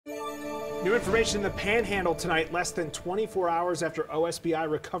New information in the Panhandle tonight, less than 24 hours after OSBI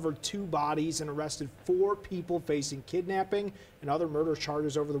recovered 2 bodies and arrested 4 people facing kidnapping and other murder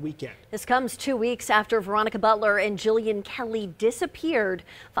charges over the weekend. This comes 2 weeks after Veronica Butler and Jilian Kelley disappeared.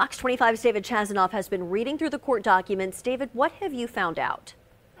 Fox 25's David Chazanoff has been reading through the court documents. David, what have you found out?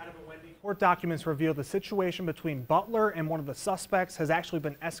 Court documents reveal the situation between Butler and one of the suspects has actually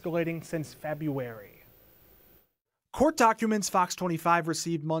been escalating since February. Court documents Fox 25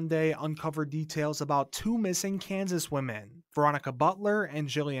 received Monday uncovered details about 2 missing Kansas women, Veronica Butler and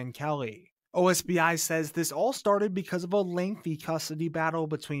Jilian Kelley. OSBI says this all started because of a lengthy custody battle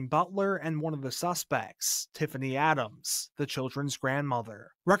between Butler and one of the suspects, Tiffany Adams, the children's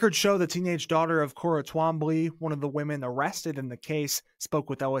grandmother. Records show the teenage daughter of Cora Twombly, one of the women arrested in the case, spoke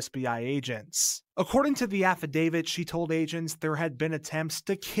with OSBI agents. According to the affidavit, she told agents there had been attempts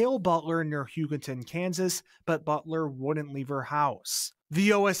to kill Butler near Hugoton, Kansas, but Butler wouldn't leave her house.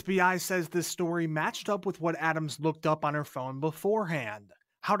 The OSBI says this story matched up with what Adams looked up on her phone beforehand: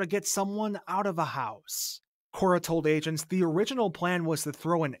 how to get someone out of a house. Cora told agents the original plan was to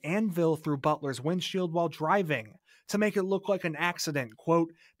throw an anvil through Butler's windshield while driving, to make it look like an accident,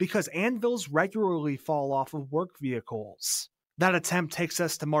 quote, because anvils regularly fall off of work vehicles. That attempt takes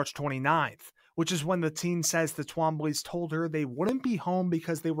us to March 29th, which is when the teen says the Twomblys told her they wouldn't be home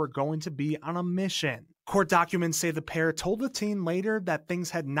because they were going to be on a mission. Court documents say the pair told the teen later that things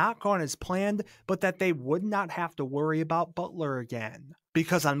had not gone as planned, but that they would not have to worry about Butler again.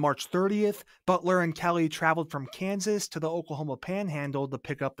 Because on March 30th, Butler and Kelley traveled from Kansas to the Oklahoma Panhandle to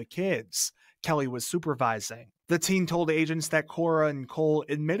pick up the kids. Kelley was supervising. The teen told agents that Cora and Cole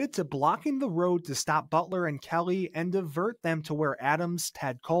admitted to blocking the road to stop Butler and Kelley and divert them to where Adams,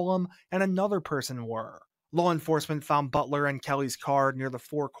 Tad Colum, and another person were. Law enforcement found Butler and Kelley's car near the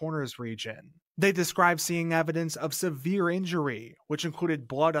Four Corners region. They described seeing evidence of severe injury, which included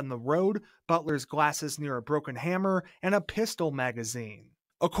blood on the road, Butler's glasses near a broken hammer, and a pistol magazine.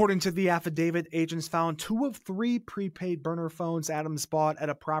 According to the affidavit, agents found 2 of 3 prepaid burner phones Adams bought at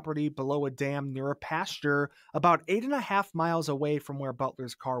a property below a dam near a pasture about 8.5 miles away from where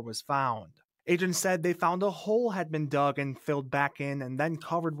Butler's car was found. Agents said they found a hole had been dug and filled back in and then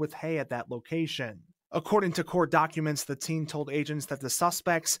covered with hay at that location. According to court documents, the teen told agents that the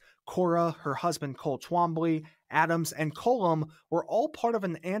suspects, Cora, her husband Cole Twombly, Adams, and Colum, were all part of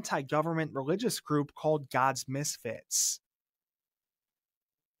an anti-government religious group called God's Misfits.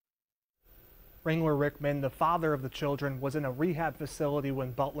 Wrangler Rickman, the father of the children, was in a rehab facility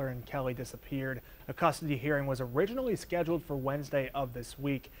when Butler and Kelley disappeared. A custody hearing was originally scheduled for Wednesday of this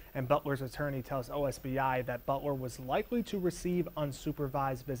week, and Butler's attorney tells OSBI that Butler was likely to receive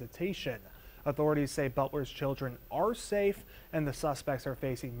unsupervised visitation. Authorities say Butler's children are safe, and the suspects are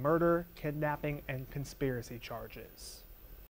facing murder, kidnapping, and conspiracy charges.